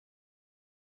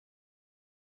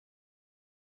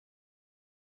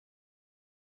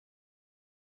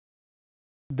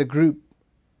The group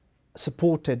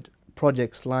supported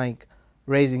projects like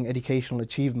raising educational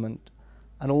achievement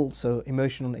and also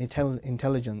emotional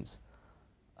intelligence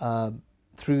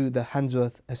through the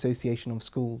Handsworth Association of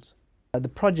Schools. The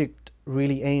project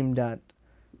really aimed at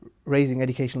raising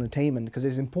educational attainment because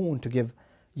it's important to give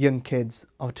young kids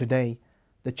of today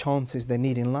the chances they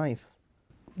need in life.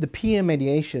 The peer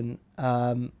mediation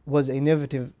was an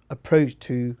innovative approach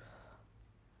to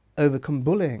overcome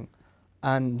bullying,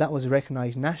 and that was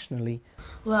recognised nationally.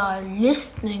 Well,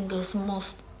 listening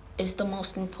is the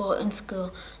most important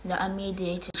skill that a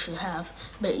mediator should have,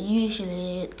 but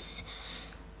usually it's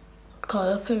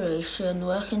cooperation,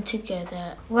 working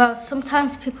together. Well,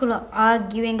 sometimes people are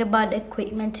arguing about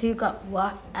equipment, who got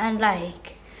what, and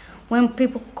like when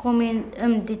people come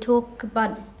in, they talk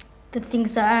about the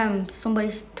things that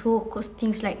somebody's talk or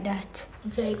things like that.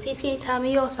 Jay, please can you tell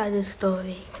me your side of the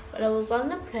story? Well, I was on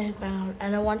the playground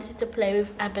and I wanted to play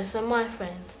with Abbas and my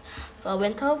friends. So I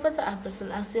went over to Abbas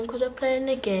and asked him could I play in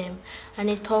the game, and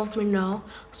he told me no,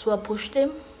 so I pushed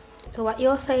him. So what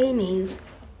you're saying is,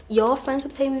 your friends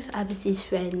were playing with Abbas's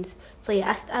friends, so you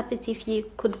asked Abbas if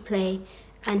you could play,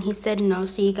 and he said no,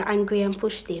 so you got angry and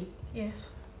pushed him? Yes.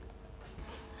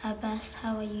 Abbas,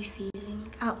 how are you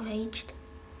feeling? Outraged.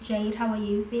 Jade, how are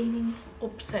you feeling?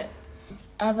 Upset.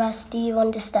 Abbas, do you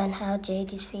understand how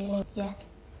Jade is feeling? Yes.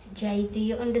 Jade, do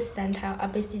you understand how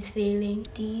Abbas is feeling?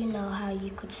 Do you know how you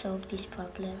could solve this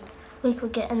problem? We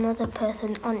could get another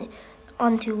person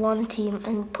onto one team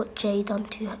and put Jade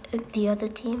onto the other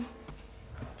team.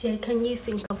 Jade, can you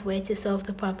think of where to solve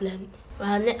the problem?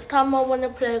 Well, next time I want to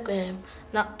play a game,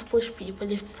 not to push people,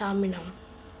 just to tell me no.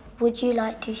 Would you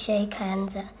like to shake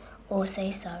hands or say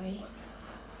sorry?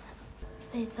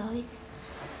 Say sorry.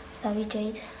 Sorry,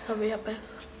 Jade. Sorry,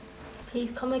 Abbas.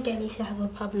 Please come again if you have a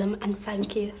problem, and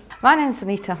thank you. My name's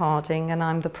Anita Harding and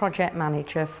I'm the project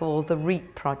manager for the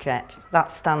REAP project.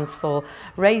 That stands for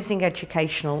Raising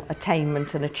Educational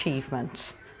Attainment and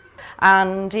Achievement.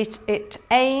 And it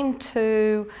aimed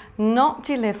to not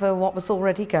deliver what was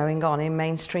already going on in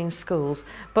mainstream schools,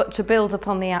 but to build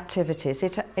upon the activities.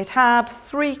 It had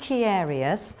three key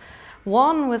areas.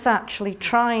 One was actually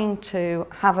trying to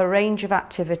have a range of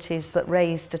activities that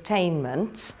raised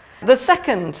attainment. The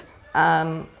second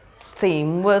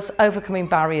theme was overcoming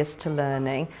barriers to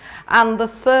learning, and the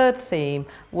third theme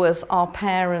was our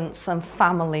parents and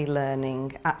family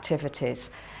learning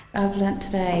activities. I've learnt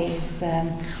today is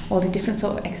all the different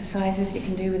sort of exercises you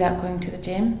can do without going to the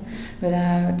gym,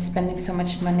 without spending so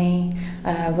much money,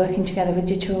 working together with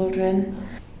your children.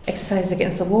 Exercises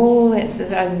against the wall,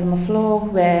 exercises on the floor,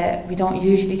 where we don't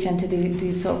usually tend to do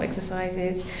these sort of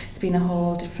exercises. It's been a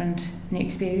whole different new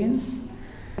experience.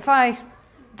 If I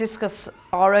discuss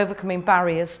our overcoming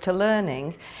barriers to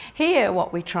learning, here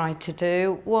what we tried to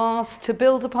do was to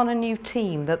build upon a new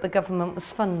team that the government was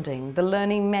funding, the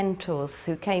learning mentors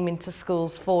who came into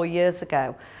schools 4 years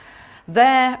ago.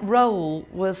 Their role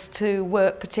was to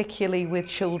work particularly with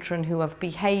children who have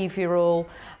behavioural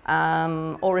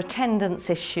or attendance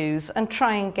issues and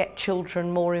try and get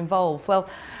children more involved. Well,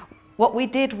 what we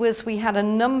did was we had a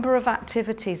number of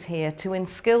activities here to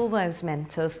instill those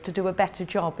mentors to do a better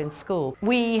job in school.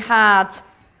 We had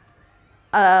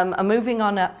a Moving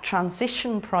On Up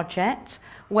transition project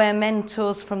where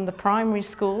mentors from the primary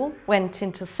school went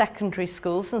into secondary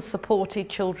schools and supported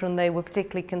children they were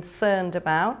particularly concerned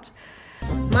about.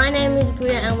 My name is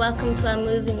Bria and welcome to our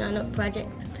Moving On Up project.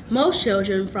 Most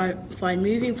children find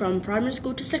moving from primary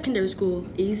school to secondary school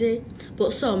easy,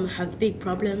 but some have big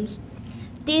problems.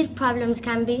 These problems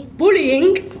can be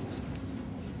Bullying,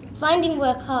 finding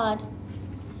work hard,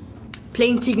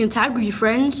 playing tig and tag with your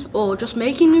friends, or just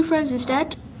making new friends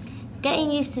instead.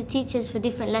 getting used to teachers for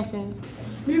different lessons.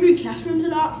 Moving classrooms a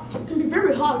lot can be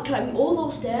very hard, climbing all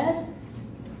those stairs.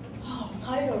 Oh, I'm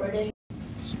tired already.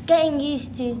 Getting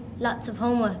used to lots of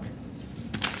homework.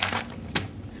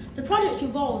 The projects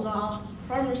involved are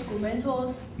primary school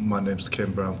mentors. My name's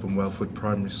Ken Brown from Wellford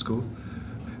Primary School,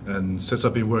 and since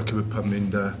I've been working with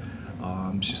Paminda,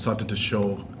 she's starting to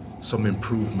show some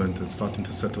improvement and starting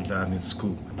to settle down in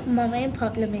school. My main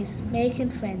problem is making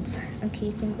friends and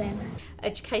keeping them.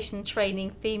 Education and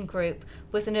Training Theme Group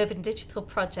was an urban digital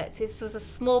project. This was a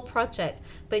small project,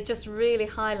 but it just really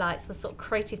highlights the sort of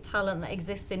creative talent that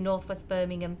exists in Northwest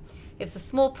Birmingham. It was a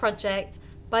small project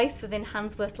based within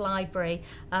Handsworth Library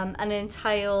and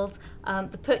entailed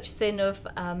the purchasing of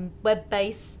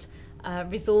web-based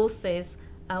resources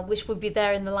which would be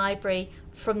there in the library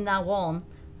from now on,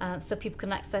 so people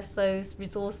can access those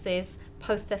resources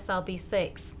post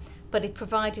SRB6. but it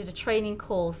provided a training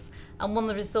course, and one of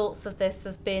the results of this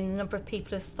has been the number of people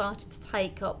who have started to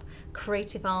take up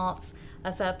creative arts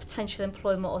as a potential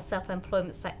employment or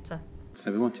self-employment sector.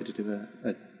 So we wanted to do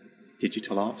a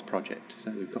digital arts project,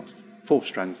 so we've got 4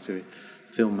 strands to it: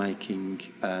 filmmaking,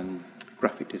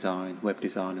 graphic design, web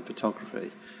design and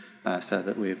photography, so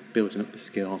that we're building up the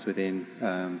skills within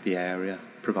the area,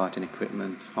 providing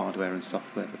equipment, hardware and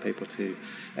software for people to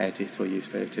edit or use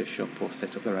Photoshop or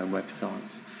set up their own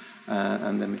websites,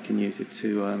 and then we can use it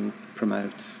to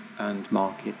promote and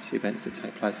market events that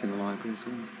take place in the library as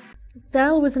well.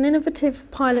 DEL was an innovative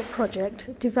pilot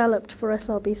project developed for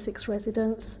SRB6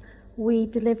 residents. We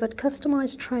delivered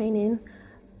customised training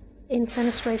in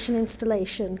fenestration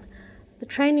installation. The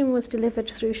training was delivered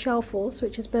through Shellforce,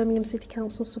 which is Birmingham City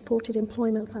Council supported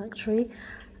employment factory,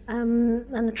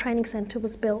 and the training centre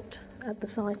was built at the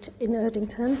site in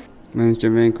Erdington. My name is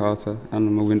Jermaine Carter and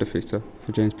I'm a window fitter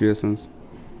for James Pearson's.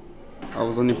 I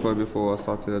was unemployed before I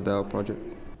started the DEL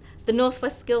project. The North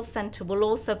West Skills Centre will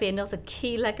also be another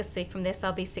key legacy from the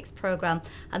SRB6 programme,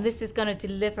 and this is going to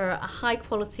deliver a high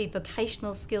quality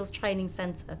vocational skills training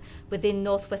centre within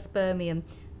North West Birmingham.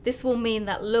 This will mean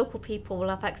that local people will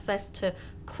have access to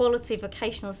quality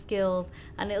vocational skills,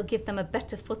 and it'll give them a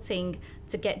better footing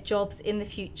to get jobs in the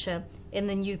future in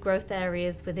the new growth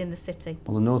areas within the city.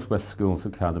 Well, the North West Skills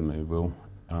Academy will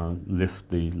lift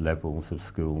the levels of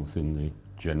schools in the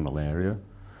general area.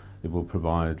 It will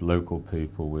provide local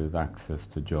people with access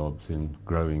to jobs in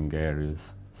growing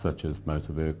areas such as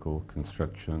motor vehicle,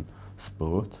 construction,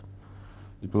 sport.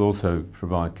 It will also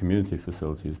provide community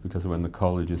facilities, because when the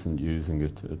college isn't using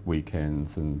it at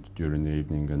weekends and during the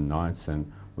evening and nights,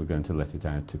 then we're going to let it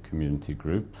out to community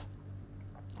groups.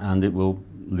 And it will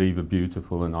leave a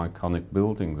beautiful and iconic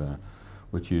building there,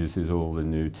 which uses all the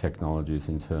new technologies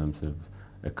in terms of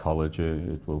ecology.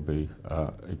 It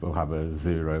will have a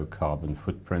zero carbon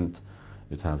footprint.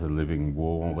 It has a living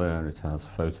wall there. It has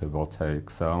photovoltaic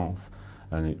cells,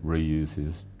 and it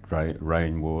reuses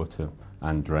rainwater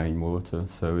and drain water.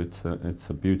 So it's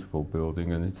a beautiful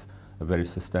building, and it's a very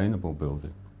sustainable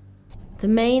building. The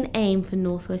main aim for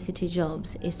North West City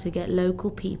Jobs is to get local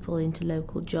people into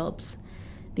local jobs.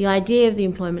 The idea of the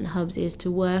employment hubs is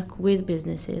to work with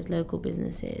businesses, local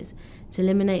businesses, to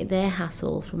eliminate their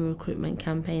hassle from a recruitment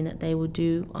campaign that they will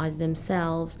do either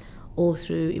themselves or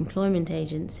through employment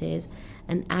agencies,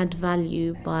 and add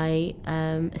value by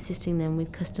assisting them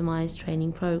with customised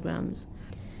training programmes.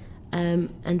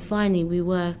 And finally, we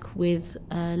work with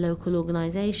local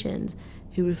organisations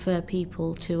who refer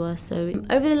people to us. So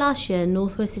over the last year,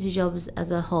 North West City Jobs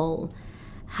as a whole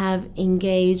have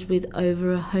engaged with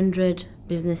over 100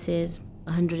 businesses,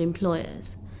 100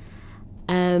 employers,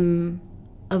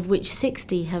 of which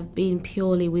 60 have been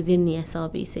purely within the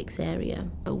SRB6 area.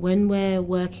 But when we're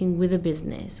working with a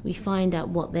business, we find out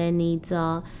what their needs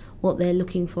are, what they're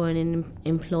looking for in an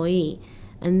employee,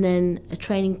 and then a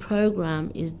training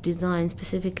program is designed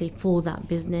specifically for that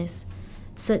business,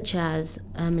 such as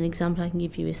an example I can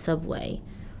give you is Subway.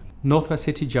 North West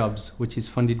City Jobs, which is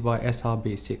funded by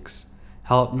SRB6,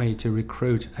 helped me to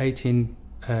recruit 18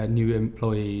 new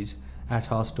employees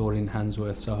at our store in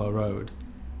Handsworth, Soho Road,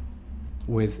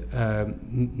 with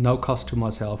no cost to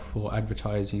myself for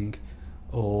advertising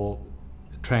or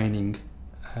training.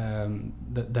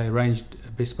 They arranged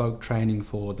bespoke training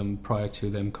for them prior to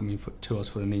them coming to us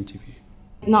for an interview.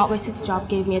 North West City Job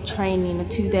gave me a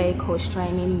 2-day course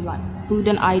training, like food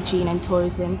and hygiene and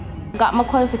tourism. I got my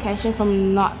qualification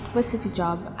from North West City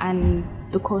Job, and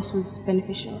the course was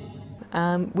beneficial.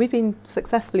 We've been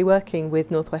successfully working with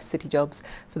North West City Jobs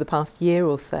for the past year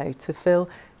or so to fill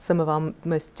some of our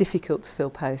most difficult to fill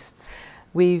posts.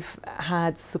 We've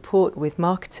had support with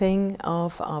marketing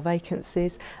of our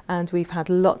vacancies, and we've had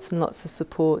lots and lots of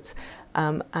support,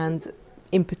 and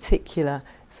in particular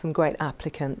some great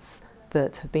applicants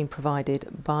that have been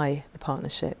provided by the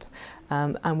partnership,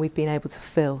 and we've been able to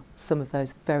fill some of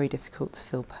those very difficult to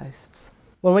fill posts.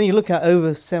 Well, when you look at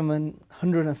over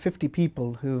 750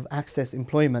 people who've accessed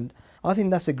employment, I think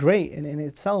that's a great in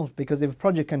itself, because if a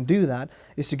project can do that,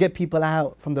 is to get people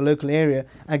out from the local area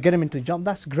and get them into a job.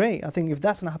 That's great. I think if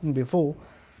that's not happened before,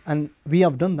 and we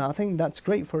have done that, I think that's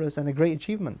great for us and a great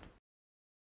achievement.